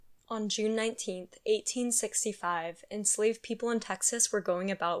On June 19, 1865, enslaved people in Texas were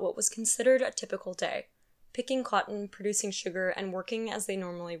going about what was considered a typical day, picking cotton, producing sugar, and working as they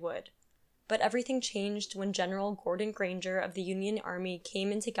normally would. But everything changed when General Gordon Granger of the Union Army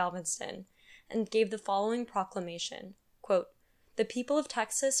came into Galveston and gave the following proclamation, quote, "The people of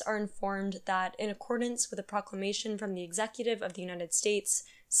Texas are informed that, in accordance with a proclamation from the Executive of the United States,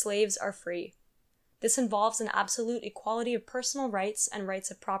 slaves are free. This involves an absolute equality of personal rights and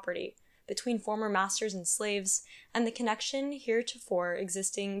rights of property between former masters and slaves, and the connection heretofore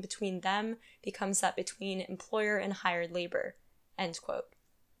existing between them becomes that between employer and hired labor." End quote.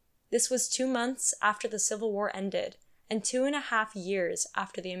 This was 2 months after the Civil War ended, and 2.5 years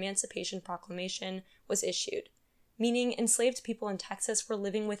after the Emancipation Proclamation was issued, meaning enslaved people in Texas were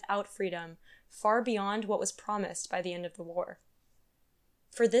living without freedom, far beyond what was promised by the end of the war.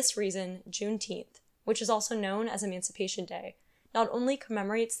 For this reason, Juneteenth, which is also known as Emancipation Day, not only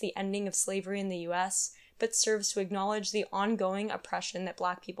commemorates the ending of slavery in the U.S., but serves to acknowledge the ongoing oppression that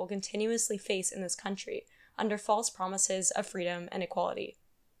Black people continuously face in this country under false promises of freedom and equality.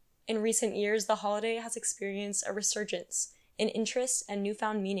 In recent years, the holiday has experienced a resurgence in interest and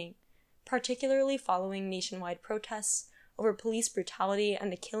newfound meaning, particularly following nationwide protests over police brutality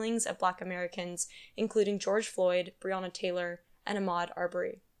and the killings of Black Americans, including George Floyd, Breonna Taylor, and Ahmaud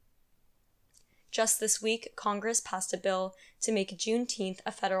Arbery. Just this week, Congress passed a bill to make Juneteenth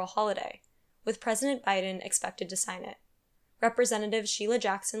a federal holiday, with President Biden expected to sign it. Representative Sheila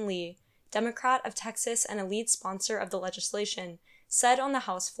Jackson Lee, Democrat of Texas and a lead sponsor of the legislation, said on the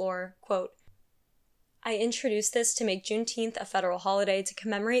House floor, quote, "I introduced this to make Juneteenth a federal holiday to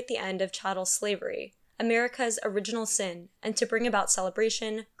commemorate the end of chattel slavery, America's original sin, and to bring about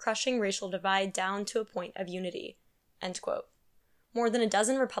celebration, crushing racial divide down to a point of unity." End quote. More than a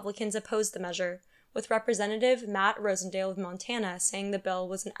dozen Republicans opposed the measure, with Representative Matt Rosendale of Montana saying the bill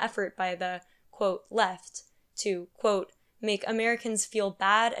was an effort by the, quote, left to, quote, "make Americans feel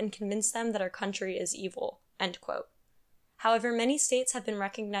bad and convince them that our country is evil," end quote. However, many states have been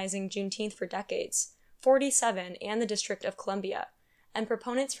recognizing Juneteenth for decades, 47 and the District of Columbia, and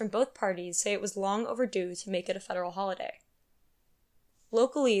proponents from both parties say it was long overdue to make it a federal holiday.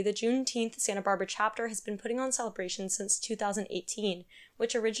 Locally, the Juneteenth Santa Barbara chapter has been putting on celebrations since 2018,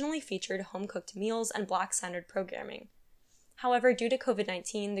 which originally featured home-cooked meals and Black-centered programming. However, due to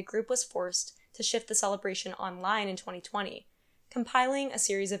COVID-19, the group was forced to shift the celebration online in 2020, compiling a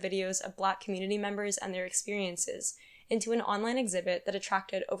series of videos of Black community members and their experiences into an online exhibit that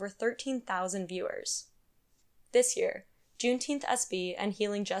attracted over 13,000 viewers. This year, Juneteenth SB and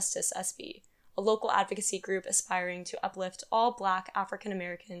Healing Justice SB, a local advocacy group aspiring to uplift all Black African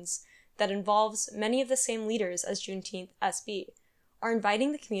Americans that involves many of the same leaders as Juneteenth SB, are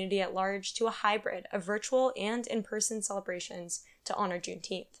inviting the community at large to a hybrid of virtual and in-person celebrations to honor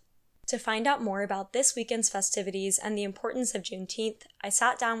Juneteenth. To find out more about this weekend's festivities and the importance of Juneteenth, I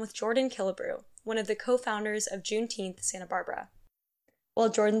sat down with Jordan Killebrew, one of the co-founders of Juneteenth Santa Barbara. Well,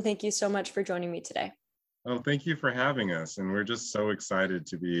 Jordan, thank you so much for joining me today. Oh, thank you for having us. And we're just so excited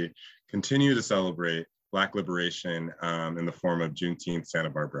to continue to celebrate Black liberation in the form of Juneteenth Santa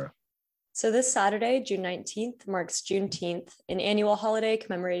Barbara. So this Saturday, June 19th, marks Juneteenth, an annual holiday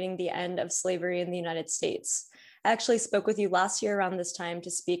commemorating the end of slavery in the United States. I actually spoke with you last year around this time to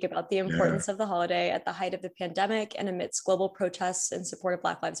speak about the importance of the holiday at the height of the pandemic and amidst global protests in support of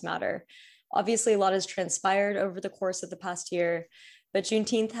Black Lives Matter. Obviously, a lot has transpired over the course of the past year, but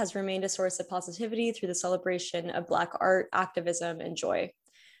Juneteenth has remained a source of positivity through the celebration of Black art, activism, and joy.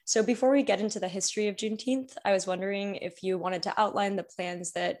 So before we get into the history of Juneteenth, I was wondering if you wanted to outline the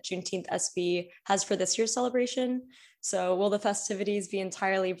plans that Juneteenth SB has for this year's celebration. So will the festivities be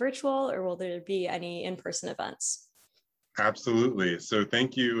entirely virtual, or will there be any in-person events? Absolutely. So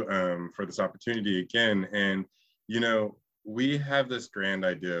thank you for this opportunity again. And, we have this grand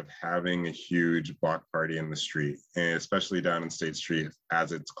idea of having a huge block party in the street, and especially down in State Street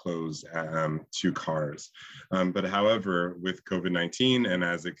as it's closed to cars. But however, with COVID-19 and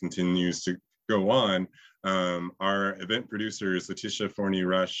as it continues to go on, our event producers, Letitia Forney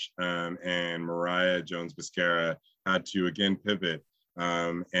Rush and Mariah Jones Biscara, had to again pivot.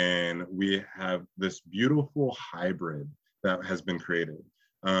 And we have this beautiful hybrid that has been created.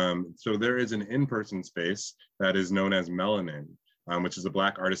 So there is an in-person space that is known as Melanin, which is a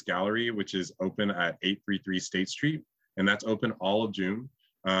Black Artist Gallery, which is open at 833 State Street. And that's open all of June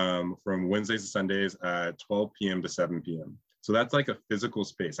from Wednesdays to Sundays at 12 p.m. to 7 p.m. So that's like a physical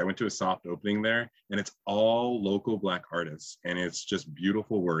space. I went to a soft opening there, and it's all local Black artists, and it's just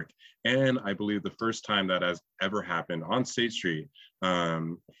beautiful work. And I believe the first time that has ever happened on State Street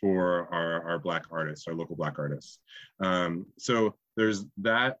for our Black artists, our local Black artists. So there's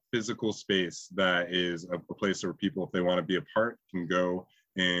that physical space that is a place where people, if they want to be a part, can go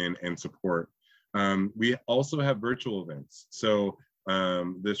and support. We also have virtual events. So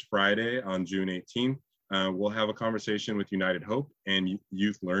this Friday on June 18th, we'll have a conversation with United Hope and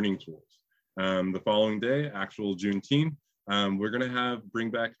Youth Learning Tools. The following day, actual Juneteenth, we're going to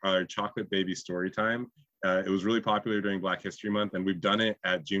bring back our Chocolate Baby Story Time. It was really popular during Black History Month, and we've done it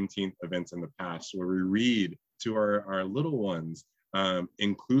at Juneteenth events in the past, where we read to our little ones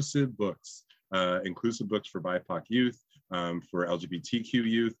inclusive books for BIPOC youth, for LGBTQ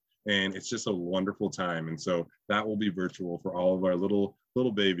youth, and it's just a wonderful time. And so that will be virtual for all of our little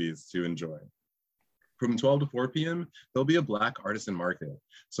babies to enjoy. From 12 to 4 p.m., there'll be a Black artisan market.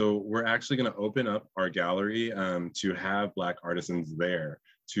 So we're actually going to open up our gallery to have Black artisans there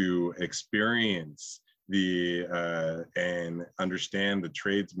to experience and understand the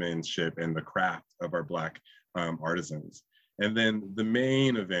tradesmanship and the craft of our Black artisans. And then the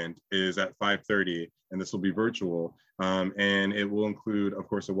main event is at 5:30, and this will be virtual. And it will include, of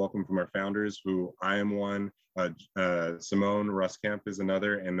course, a welcome from our founders, who I am one, Simone Ruskamp is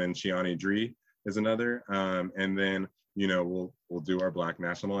another, and then Shiani Dree is another. And then, we'll do our Black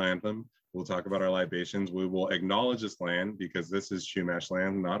national anthem. We'll talk about our libations. We will acknowledge this land because this is Chumash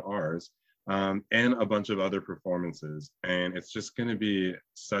land, not ours, and a bunch of other performances. And it's just going to be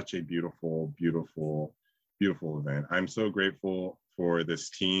such a beautiful, beautiful, beautiful event. I'm so grateful for this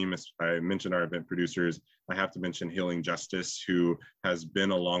team. As I mentioned our event producers, I have to mention Healing Justice, who has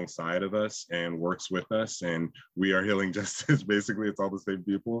been alongside of us and works with us. And we are Healing Justice. Basically, it's all the same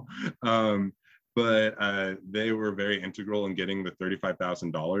people. But they were very integral in getting the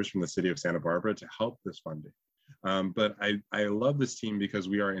 $35,000 from the city of Santa Barbara to help this funding. But I love this team because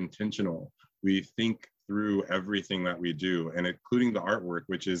we are intentional. We think through everything that we do, and including the artwork,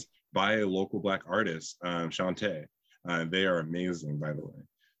 which is by a local Black artist, Shantae. They are amazing, by the way.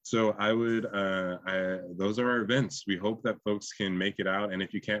 So those are our events. We hope that folks can make it out. And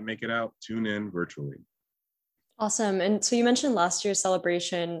if you can't make it out, tune in virtually. Awesome. And so you mentioned last year's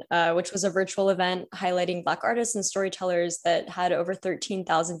celebration, which was a virtual event highlighting Black artists and storytellers that had over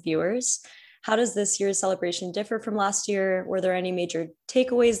 13,000 viewers. How does this year's celebration differ from last year? Were there any major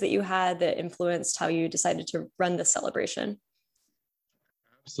takeaways that you had that influenced how you decided to run this celebration?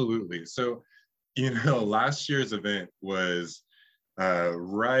 Absolutely. So, last year's event was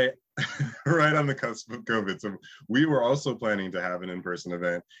right on the cusp of COVID. So we were also planning to have an in-person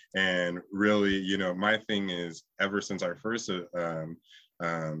event. And really, my thing is, ever since our first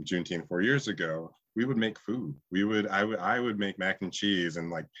Juneteenth 4 years ago, we would make food. I would make mac and cheese,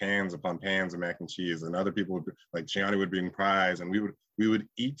 and like pans upon pans of mac and cheese, and other people would, like Gianni, would bring pies, and we would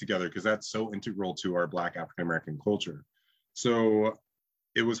eat together because that's so integral to our Black African American culture. So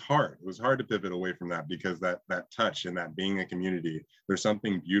it was hard. It was hard to pivot away from that, because that touch and that being a community, there's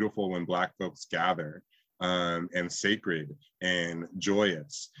something beautiful when Black folks gather, and sacred and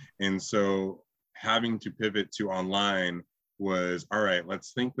joyous. And so having to pivot to online was, all right,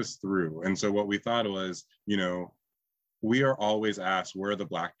 let's think this through. And so what we thought was, we are always asked, where are the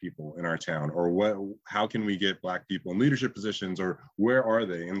Black people in our town? Or how can we get Black people in leadership positions, or where are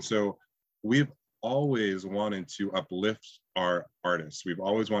they? And so we've always wanted to uplift our artists. We've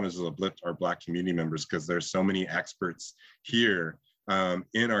always wanted to uplift our Black community members, because there's so many experts here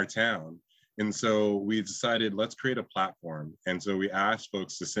in our town. And so we decided, let's create a platform. And so we asked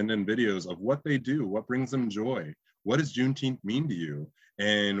folks to send in videos of what they do, what brings them joy. What does Juneteenth mean to you?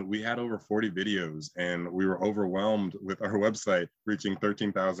 And we had over 40 videos, and we were overwhelmed with our website reaching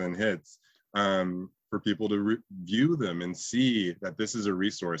 13,000 hits, for people to view them and see that this is a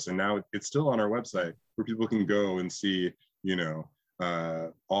resource. And now it's still on our website where people can go and see,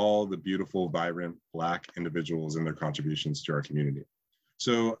 all the beautiful, vibrant Black individuals and their contributions to our community.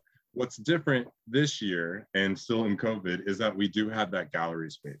 So what's different this year, and still in COVID, is that we do have that gallery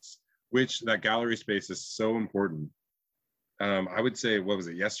space, which that gallery space is so important. I would say, what was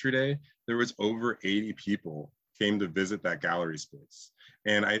it, yesterday? There was over 80 people came to visit that gallery space.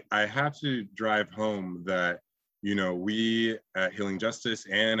 And I have to drive home that, we at Healing Justice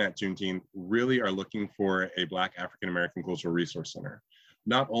and at Juneteenth really are looking for a Black African American Cultural Resource Center,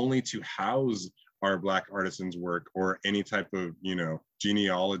 not only to house our Black artisans' work or any type of,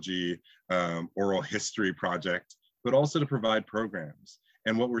 genealogy, oral history project, but also to provide programs.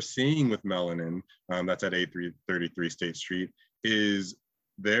 And what we're seeing with Melanin, that's at 833 State Street, is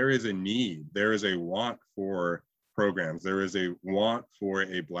there is a need, there is a want for programs. There is a want for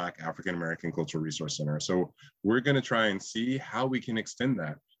a Black African American Cultural Resource Center. So we're going to try and see how we can extend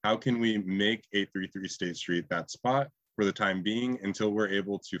that. How can we make 833 State Street that spot for the time being until we're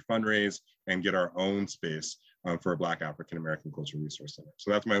able to fundraise and get our own space for a Black African American Cultural Resource Center.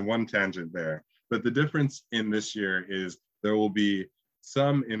 So that's my one tangent there. But the difference in this year is there will be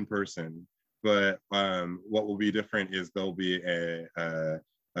some in person, but what will be different is there'll be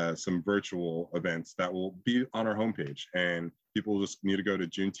some virtual events that will be on our homepage, and people just need to go to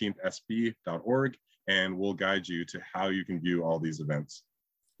juneteenthsb.org and we'll guide you to how you can view all these events.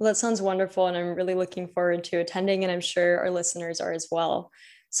 Well, that sounds wonderful, and I'm really looking forward to attending, and I'm sure our listeners are as well.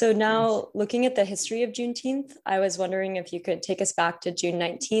 So now, looking at the history of Juneteenth, I was wondering if you could take us back to June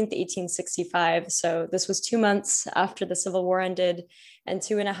 19th, 1865. So this was 2 months after the Civil War ended and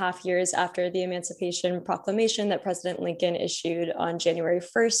 2.5 years after the Emancipation Proclamation that President Lincoln issued on January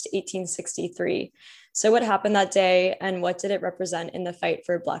 1st, 1863. So what happened that day, and what did it represent in the fight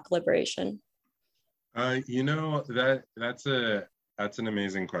for Black liberation? That's an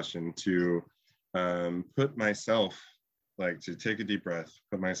amazing question to put myself, like to take a deep breath,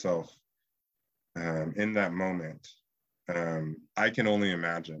 put myself in that moment. I can only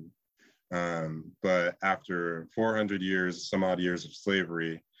imagine. But after 400 years, some odd years of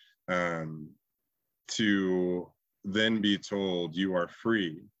slavery, to then be told you are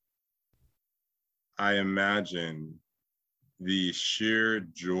free, I imagine the sheer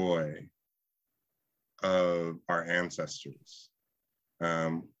joy of our ancestors.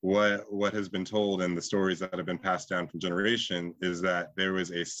 What has been told and the stories that have been passed down from generation is that there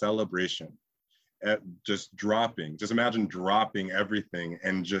was a celebration at just imagine dropping everything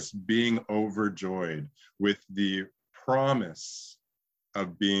and just being overjoyed with the promise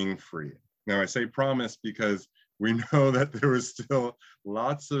of being free. Now I say promise because we know that there was still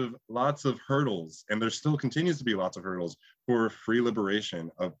lots of hurdles, and there still continues to be lots of hurdles for free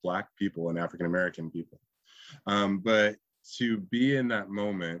liberation of Black people and African American people. But to be in that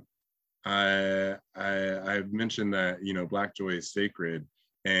moment, I've mentioned that Black joy is sacred,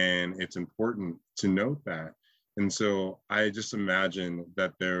 and it's important to note that. And so I just imagine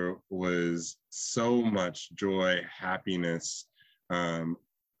that there was so much joy, happiness,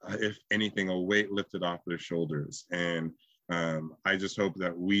 if anything, a weight lifted off their shoulders. And I just hope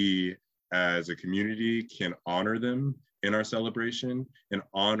that we as a community can honor them in our celebration and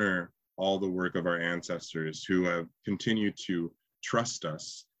honor all the work of our ancestors who have continued to trust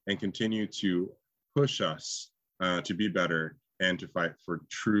us and continue to push us to be better and to fight for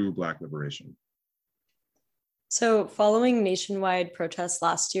true Black liberation. So, following nationwide protests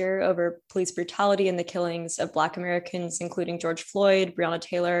last year over police brutality and the killings of Black Americans, including George Floyd, Breonna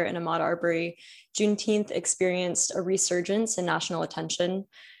Taylor, and Ahmaud Arbery, Juneteenth experienced a resurgence in national attention.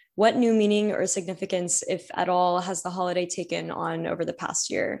 What new meaning or significance, if at all, has the holiday taken on over the past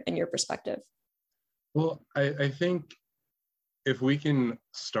year in your perspective? Well, I think if we can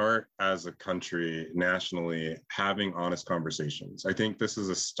start as a country nationally having honest conversations, I think this is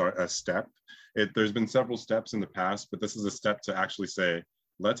a step. There's been several steps in the past, but this is a step to actually say,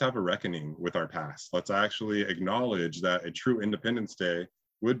 let's have a reckoning with our past. Let's actually acknowledge that a true Independence Day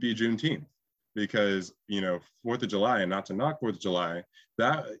would be Juneteenth, because 4th of July, and not to knock 4th of July,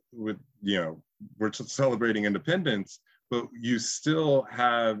 that would, we're celebrating independence, but you still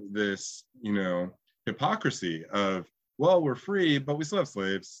have this, hypocrisy of, well, we're free, but we still have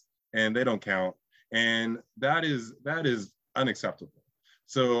slaves and they don't count. And that is unacceptable.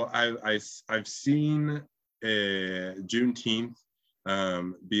 So I've seen Juneteenth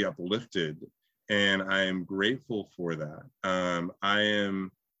be uplifted, and I am grateful for that. I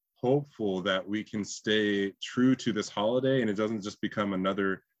am hopeful that we can stay true to this holiday and it doesn't just become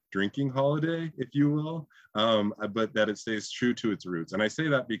another drinking holiday, if you will, but that it stays true to its roots. And I say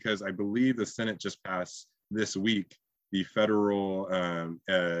that because I believe the Senate just passed this week the federal,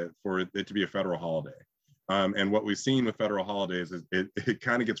 for it to be a federal holiday. And what we've seen with federal holidays is it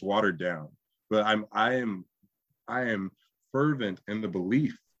kind of gets watered down. But I am fervent in the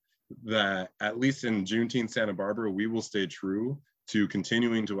belief that at least in Juneteenth Santa Barbara, we will stay true to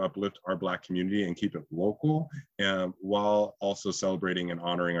continuing to uplift our Black community and keep it local, while also celebrating and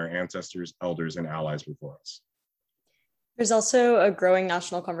honoring our ancestors, elders, and allies before us. There's also a growing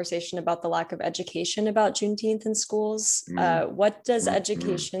national conversation about the lack of education about Juneteenth in schools. What does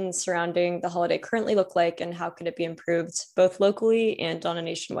education surrounding the holiday currently look like, and how could it be improved both locally and on a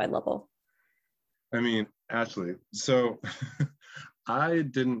nationwide level? I mean, Ashley, so I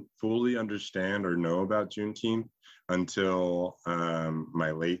didn't fully understand or know about Juneteenth until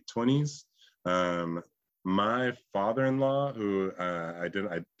my late 20s. My father-in-law, who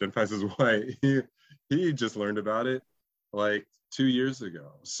identifies as white, he just learned about it like 2 years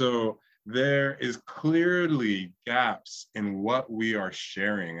ago. So there is clearly gaps in what we are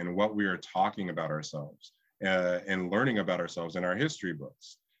sharing and what we are talking about ourselves and learning about ourselves in our history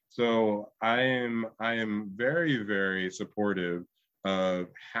books. So I am very, very supportive of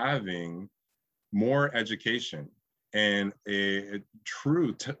having more education and a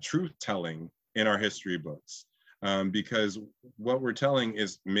truth telling in our history books, because what we're telling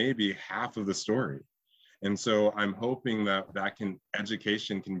is maybe half of the story. And so I'm hoping that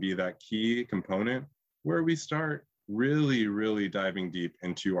education can be that key component where we start really, really diving deep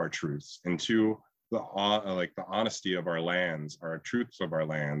into our truths, into the honesty of our lands, our truths of our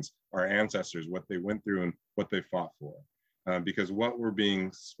lands, our ancestors, what they went through and what they fought for. Because what we're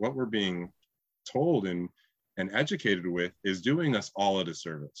being told and educated with is doing us all a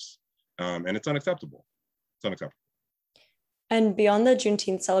disservice, and it's unacceptable. It's unacceptable. And beyond the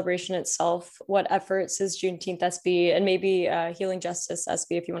Juneteenth celebration itself, what efforts is Juneteenth SB and maybe Healing Justice SB,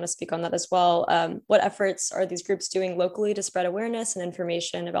 if you want to speak on that as well, what efforts are these groups doing locally to spread awareness and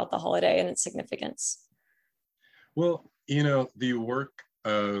information about the holiday and its significance? Well, the work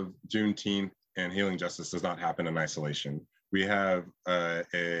of Juneteenth and Healing Justice does not happen in isolation. We have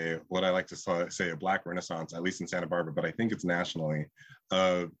what I like to say a Black Renaissance, at least in Santa Barbara, but I think it's nationally,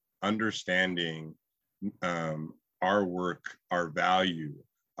 of understanding our work, our value,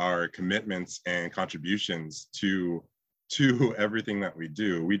 our commitments and contributions to everything that we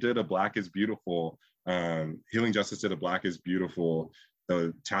do. We did a Black is Beautiful, Healing Justice did a Black is Beautiful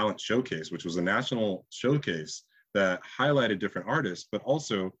talent showcase, which was a national showcase that highlighted different artists, but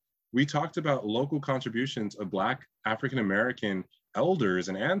also we talked about local contributions of Black African-American elders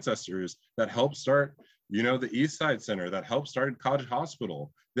and ancestors that helped start, the East Side Center, that helped start Cottage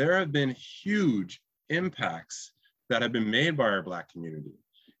Hospital. There have been huge impacts that have been made by our Black community.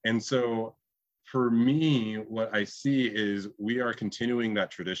 And so for me, what I see is we are continuing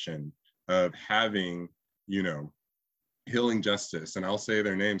that tradition of having, Healing Justice, and I'll say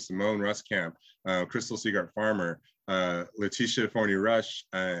their names: Simone Ruskamp, Crystal Seagart Farmer, Letitia Forney Rush,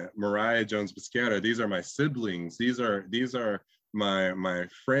 Mariah Jones Bisquera. These are my siblings. These are my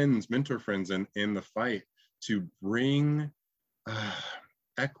friends, mentor friends in the fight to bring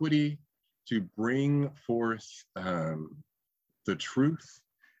equity, to bring forth the truth,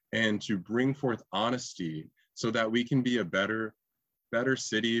 and to bring forth honesty so that we can be a better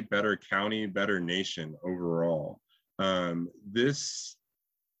city, better county, better nation overall. I'm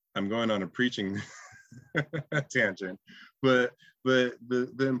going on a preaching tangent, but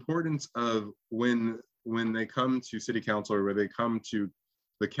the importance of when they come to city council or when they come to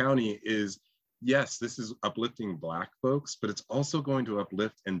the county is, yes, this is uplifting Black folks, but it's also going to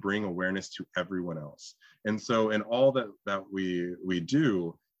uplift and bring awareness to everyone else. And so in all that we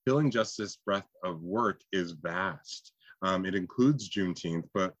do, Healing Justice breadth of work is vast. It includes Juneteenth,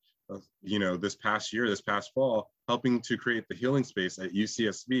 but this past fall, helping to create the healing space at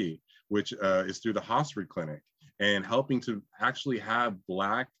UCSB, which is through the Hosford Clinic, and helping to actually have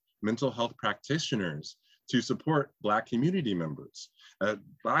Black mental health practitioners to support Black community members.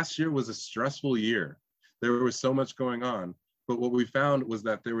 Last year was a stressful year. There was so much going on, but what we found was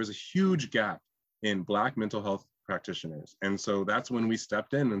that there was a huge gap in Black mental health practitioners. And so that's when we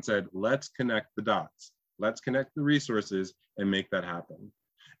stepped in and said, let's connect the dots. Let's connect the resources and make that happen.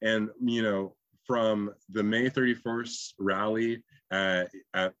 And, from the May 31st rally at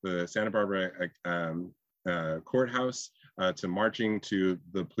the Santa Barbara courthouse to marching to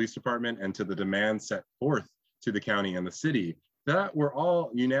the police department and to the demands set forth to the county and the city, that were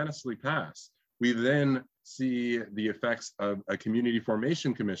all unanimously passed. We then see the effects of a community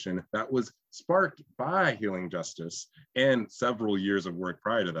formation commission that was sparked by Healing Justice and several years of work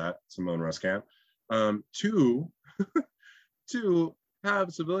prior to that, Simone Ruskamp, to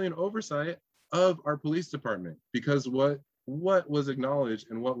have civilian oversight of our police department, because what was acknowledged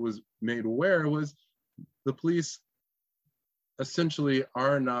and what was made aware was the police essentially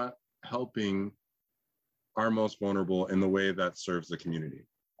are not helping our most vulnerable in the way that serves the community.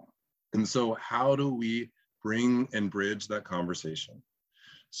 And so how do we bring and bridge that conversation?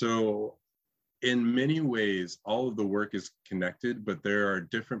 So in many ways, all of the work is connected, but there are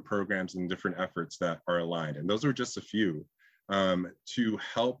different programs and different efforts that are aligned. And those are just a few to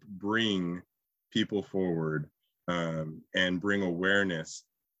help bring people forward and bring awareness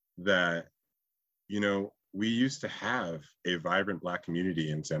that, we used to have a vibrant Black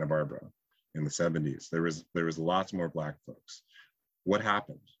community in Santa Barbara in the 70s. There was lots more Black folks. What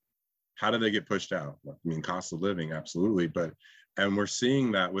happened? How did they get pushed out? I mean, cost of living, absolutely. And we're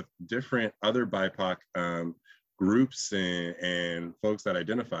seeing that with different other BIPOC groups and folks that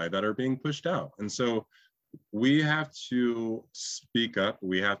identify that are being pushed out. And so we have to speak up,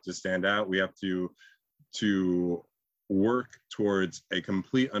 we have to stand out, we have to work towards a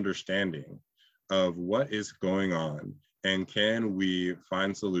complete understanding of what is going on And can we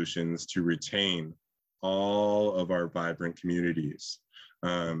find solutions to retain all of our vibrant communities?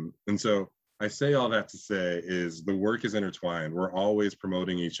 And so I say all that to say is the work is intertwined. We're always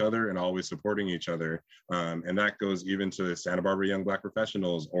promoting each other and always supporting each other. And that goes even to Santa Barbara Young Black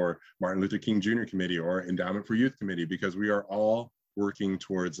Professionals or Martin Luther King Jr. Committee or Endowment for Youth Committee, because we are all working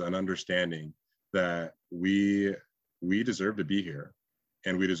towards an understanding that we deserve to be here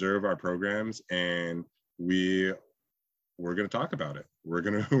and we deserve our programs, and we're going to talk about it. We're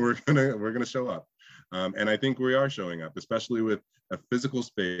going to show up. And I think we are showing up, especially with a physical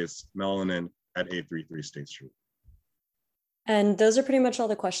space, Melanin, at 833 State Street. And those are pretty much all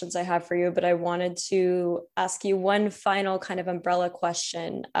the questions I have for you, but I wanted to ask you one final kind of umbrella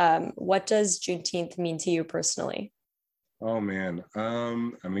question. What does Juneteenth mean to you personally? Oh man,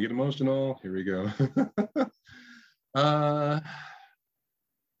 I'm gonna get emotional. Here we go.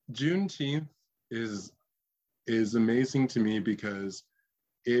 Juneteenth is amazing to me because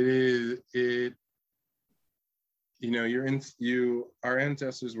it our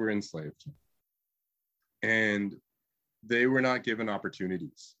ancestors were enslaved and they were not given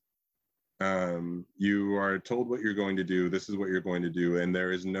opportunities. You are told what you're going to do, this is what you're going to do, and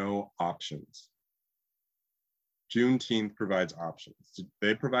there is no options. Juneteenth provides options.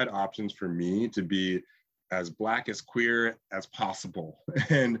 They provide options for me to be as Black, as queer as possible,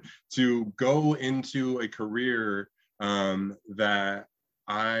 and to go into a career that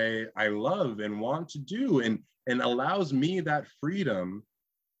I love and want to do, and allows me that freedom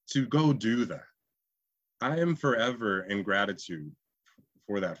to go do that. I am forever in gratitude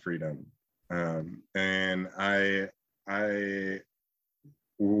for that freedom, and I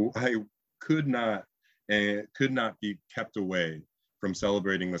could not be kept away from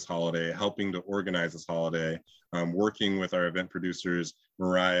celebrating this holiday, helping to organize this holiday, working with our event producers,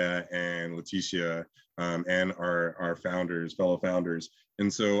 Mariah and Leticia, and our founders, fellow founders.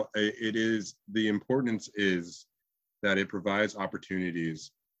 And so the importance is that it provides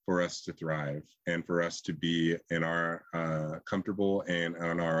opportunities for us to thrive and for us to be in our comfortable and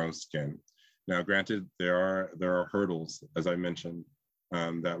on our own skin. Now, granted, there are hurdles, as I mentioned,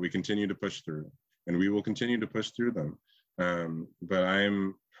 that we continue to push through, and we will continue to push through them. But I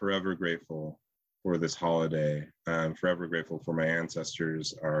am forever grateful for this holiday. I'm forever grateful for my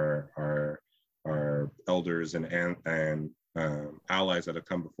ancestors, our elders and allies that have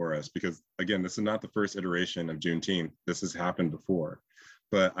come before us. Because again, this is not the first iteration of Juneteenth. This has happened before.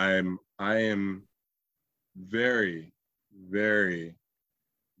 But I am very, very,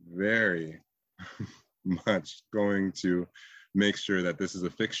 very much going to make sure that this is a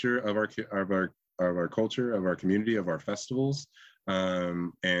fixture of our culture, of our community, of our festivals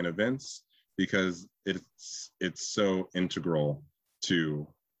and events, because it's so integral to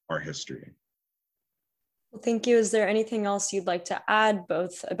our history. Well, thank you. Is there anything else you'd like to add,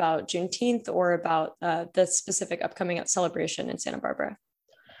 both about Juneteenth or about the specific upcoming celebration in Santa Barbara?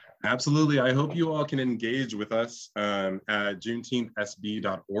 Absolutely. I hope you all can engage with us at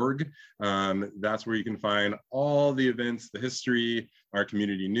juneteenthsb.org. That's where you can find all the events, the history, our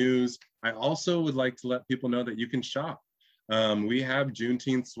community news. I also would like to let people know that you can shop. We have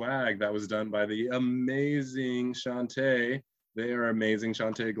Juneteenth swag that was done by the amazing Shantae. They are amazing,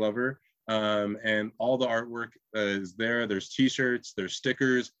 Shantae Glover. And all the artwork is there. There's t-shirts, there's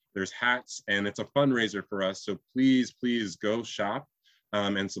stickers, there's hats, and it's a fundraiser for us. So please, please go shop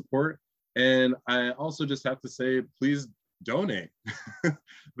and support. And I also just have to say, please donate.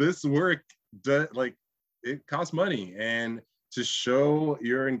 This work, it costs money, and to show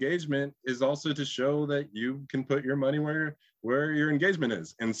your engagement is also to show that you can put your money where your engagement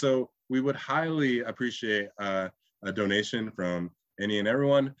is. And so we would highly appreciate a donation from any and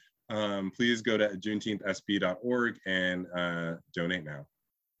everyone. Please go to juneteenthsb.org and donate now.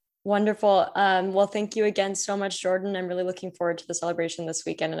 Wonderful. Well, thank you again so much, Jordan. I'm really looking forward to the celebration this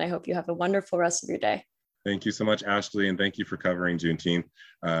weekend, and I hope you have a wonderful rest of your day. Thank you so much, Ashley, and thank you for covering Juneteenth,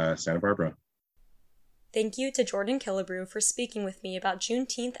 Santa Barbara. Thank you to Jordan Killebrew for speaking with me about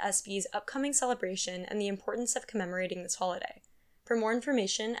Juneteenth SB's upcoming celebration and the importance of commemorating this holiday. For more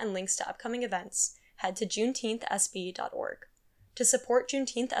information and links to upcoming events, head to juneteenthsb.org. To support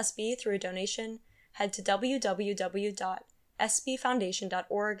Juneteenth SB through a donation, head to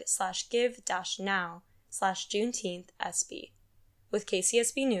www.sbfoundation.org/give-now/JuneteenthSB. With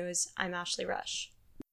KCSB News, I'm Ashley Rush.